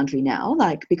healthy boundary now,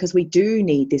 like, because we do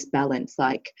need this balance,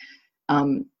 like,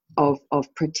 of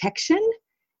protection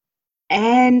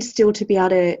and still to be able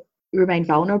to remain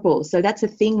vulnerable. So that's a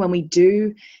thing when we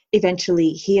do eventually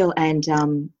heal and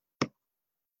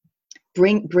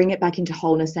bring it back into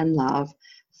wholeness and love,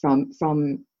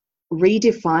 from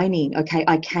redefining, okay,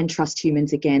 I can trust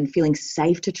humans again, feeling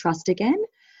safe to trust again.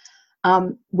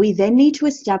 We then need to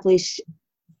establish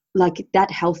like that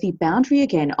healthy boundary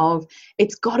again of,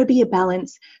 it's got to be a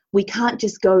balance. We can't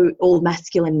just go all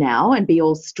masculine now and be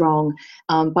all strong,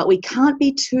 but we can't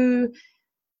be too,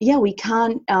 we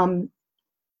can't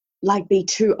like be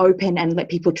too open and let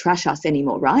people trash us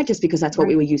anymore, right? Just because that's what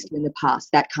we were used to in the past.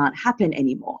 That can't happen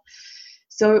anymore.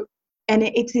 So, and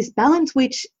it's this balance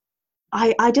which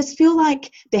I just feel like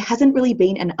there hasn't really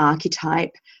been an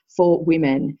archetype for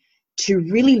women to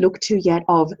really look to yet,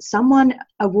 of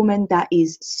a woman that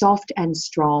is soft and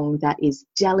strong, that is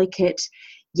delicate,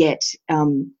 yet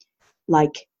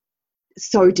like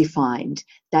so defined,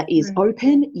 that is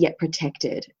open yet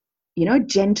protected,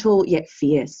 gentle yet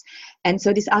fierce. And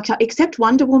so this archetype, except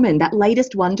Wonder Woman, that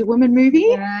latest Wonder Woman movie.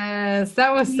 Yes,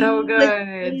 that was so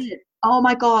good. Oh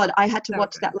my God, I had to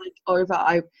watch that like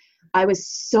over. I was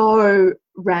so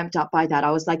ramped up by that.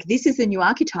 I was like, this is the new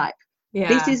archetype. Yeah.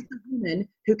 This is the woman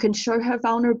who can show her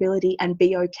vulnerability and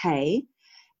be okay.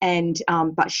 And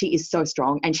but she is so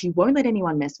strong, and she won't let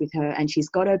anyone mess with her, and she's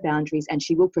got her boundaries, and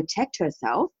she will protect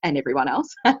herself and everyone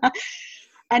else.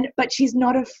 But she's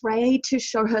not afraid to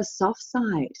show her soft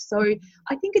side. So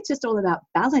I think it's just all about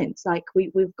balance. Like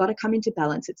we've got to come into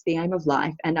balance. It's the aim of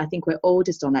life. And I think we're all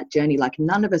just on that journey. Like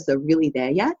none of us are really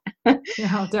there yet.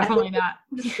 No, definitely not.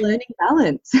 Just learning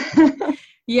balance.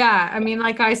 Yeah, I mean,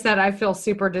 like I said, I feel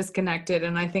super disconnected,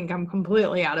 and I think I'm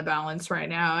completely out of balance right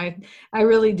now. I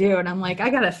really do, and I'm like, I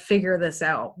got to figure this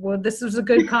out. Well, this was a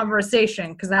good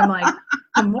conversation, because I'm like,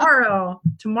 tomorrow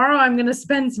I'm going to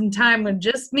spend some time with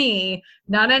just me,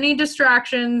 not any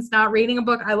distractions, not reading a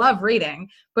book. I love reading,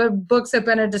 but books have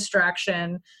been a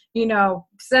distraction.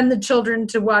 Send the children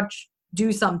to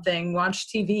do something, watch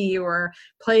TV or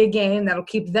play a game that'll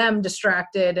keep them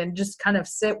distracted, and just kind of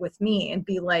sit with me and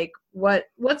be like,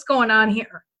 what's going on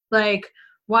here? Like,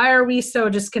 why are we so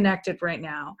disconnected right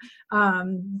now?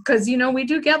 Because, we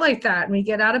do get like that, and we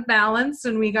get out of balance,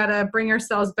 and we got to bring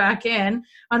ourselves back in.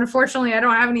 Unfortunately, I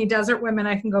don't have any desert women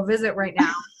I can go visit right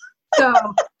now. So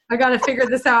I got to figure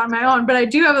this out on my own. But I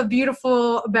do have a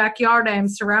beautiful backyard. I am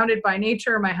surrounded by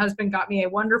nature. My husband got me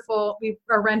we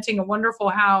are renting a wonderful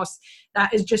house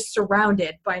that is just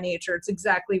surrounded by nature. It's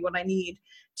exactly what I need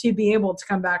to be able to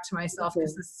come back to myself,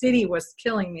 because the city was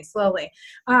killing me slowly.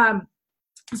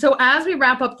 So as we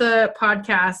wrap up the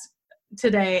podcast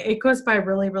today, it goes by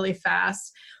really, really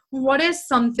fast. What is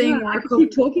something? I could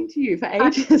keep talking to you for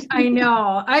ages. I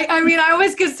know. I mean, I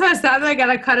always get so sad that I got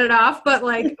to cut it off, but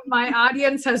like my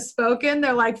audience has spoken.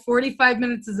 They're like, 45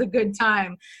 minutes is a good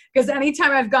time. Because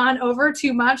anytime I've gone over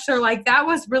too much, they're like, that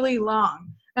was really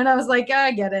long. And I was like, yeah,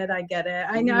 I get it.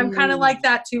 I know. I'm kind of like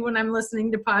that too when I'm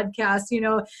listening to podcasts.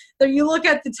 You look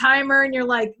at the timer and you're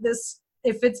like,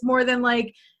 if it's more than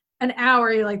like an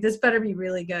hour, you're like, this better be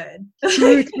really good.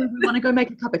 True. We want to go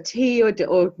make a cup of tea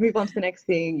or move on to the next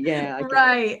thing. Yeah.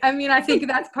 Right. I mean, I think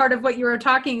that's part of what you were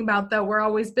talking about, though. We're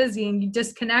always busy and you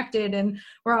disconnected, and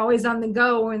we're always on the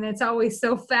go, and it's always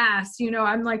so fast.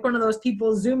 I'm like one of those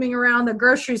people zooming around the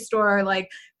grocery store, like,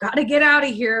 got to get out of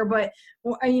here. But,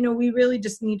 we really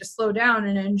just need to slow down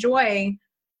and enjoy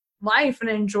life and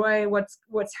enjoy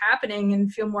what's happening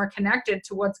and feel more connected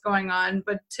to what's going on.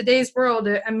 But today's world,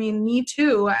 I mean, me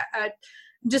too, I'm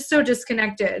just so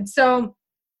disconnected. So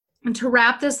to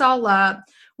wrap this all up,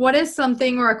 what is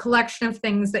something or a collection of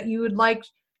things that you would like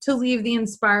to leave the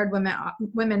inspired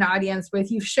women audience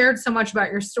with? You've shared so much about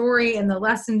your story and the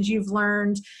lessons you've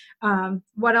learned.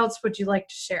 What else would you like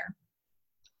to share?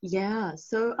 Yeah,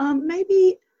 so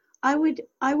maybe I would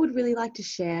really like to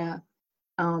share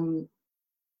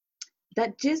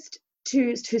that just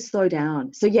to slow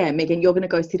down. So yeah, Megan, you're going to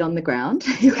go sit on the ground.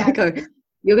 You're going to go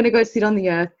You're going to go sit on the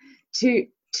earth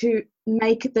to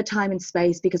make the time and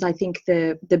space, because I think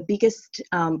the biggest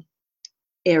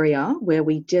area where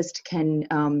we just can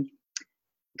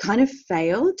kind of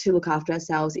fail to look after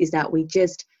ourselves is that we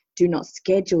just do not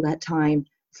schedule that time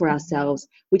for ourselves,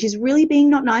 which is really being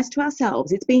not nice to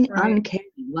ourselves. It's being uncaring.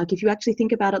 Like, if you actually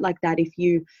think about it like that, if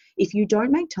you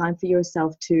don't make time for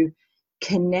yourself to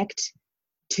connect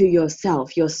to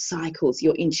yourself, your cycles,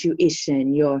 your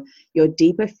intuition, your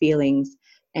deeper feelings,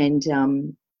 and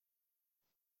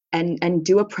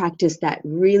do a practice that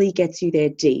really gets you there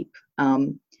deep,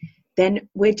 then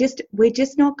we're just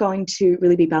not going to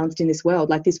really be balanced in this world.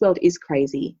 Like, this world is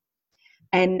crazy,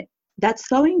 and that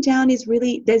slowing down is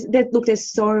really,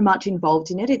 there's so much involved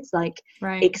in it. It's like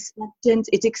acceptance.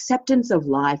 It's acceptance of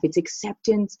life. It's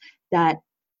acceptance that,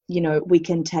 you know, we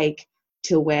can take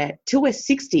till we're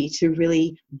 60 to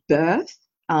really birth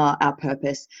our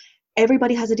purpose.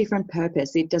 Everybody has a different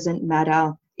purpose. It doesn't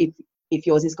matter if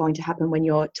yours is going to happen when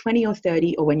you're 20 or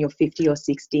 30 or when you're 50 or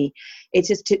 60. It's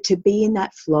just to be in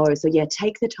that flow. So yeah,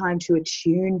 take the time to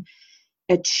attune.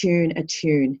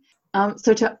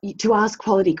 So to ask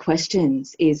quality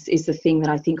questions is the thing that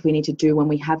I think we need to do when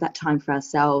we have that time for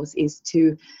ourselves, is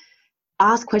to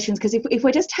ask questions. Because if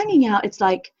we're just hanging out, it's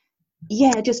like,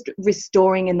 yeah, just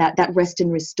restoring, and that rest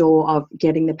and restore of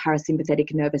getting the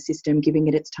parasympathetic nervous system, giving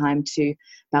it its time to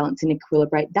balance and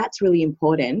equilibrate. That's really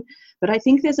important. But I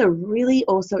think there's a really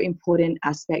also important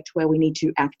aspect where we need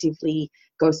to actively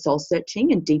go soul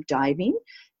searching and deep diving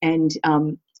and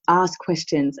ask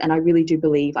questions. And I really do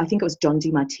believe, I think it was John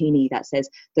DeMartini that says,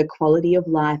 the quality of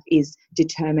life is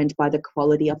determined by the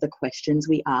quality of the questions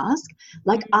we ask.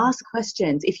 Like, ask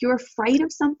questions. If you're afraid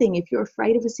of something, if you're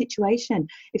afraid of a situation,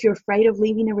 if you're afraid of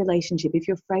leaving a relationship, if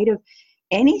you're afraid of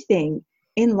anything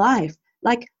in life,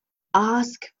 like,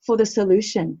 ask for the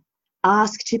solution.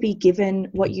 Ask to be given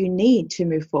what you need to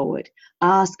move forward.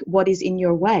 Ask what is in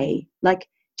your way. Like,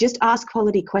 just ask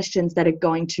quality questions that are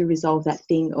going to resolve that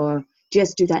thing, or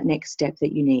just do that next step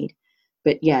that you need.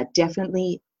 But yeah,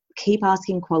 definitely keep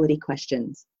asking quality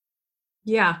questions.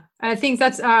 Yeah, I think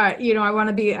that's, I said I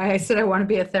want to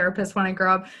be a therapist when I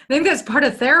grow up. I think that's part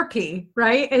of therapy,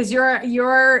 right? Is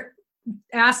you're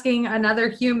asking another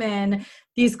human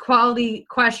these quality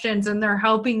questions, and they're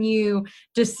helping you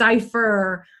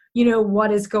decipher,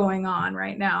 what is going on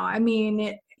right now. I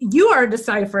mean, you are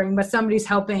deciphering, but somebody's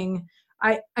helping.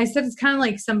 I said it's kind of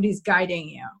like somebody's guiding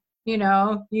you.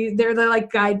 They're the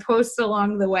like guideposts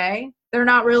along the way. They're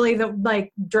not really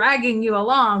dragging you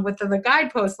along, but they're the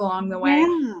guideposts along the way.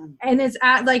 Yeah. And it's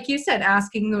like you said,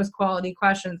 asking those quality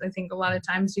questions. I think a lot of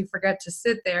times you forget to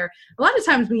sit there. A lot of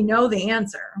times we know the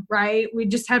answer, right? We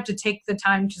just have to take the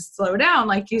time to slow down,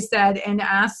 like you said, and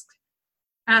ask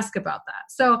about that.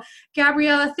 So,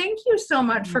 Gabriella, thank you so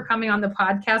much for coming on the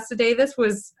podcast today. This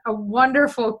was a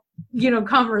wonderful,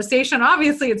 conversation.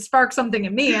 Obviously, it sparked something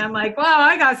in me. I'm like, wow,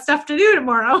 I got stuff to do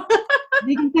tomorrow.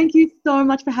 Megan, thank you so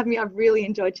much for having me. I've really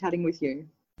enjoyed chatting with you.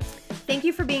 Thank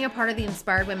you for being a part of the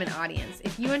Inspired Women audience.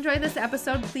 If you enjoyed this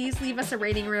episode, please leave us a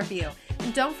rating and review.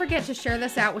 And don't forget to share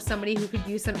this out with somebody who could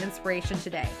use some inspiration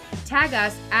today. Tag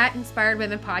us at Inspired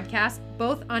Women Podcast,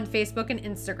 both on Facebook and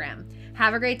Instagram.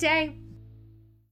 Have a great day.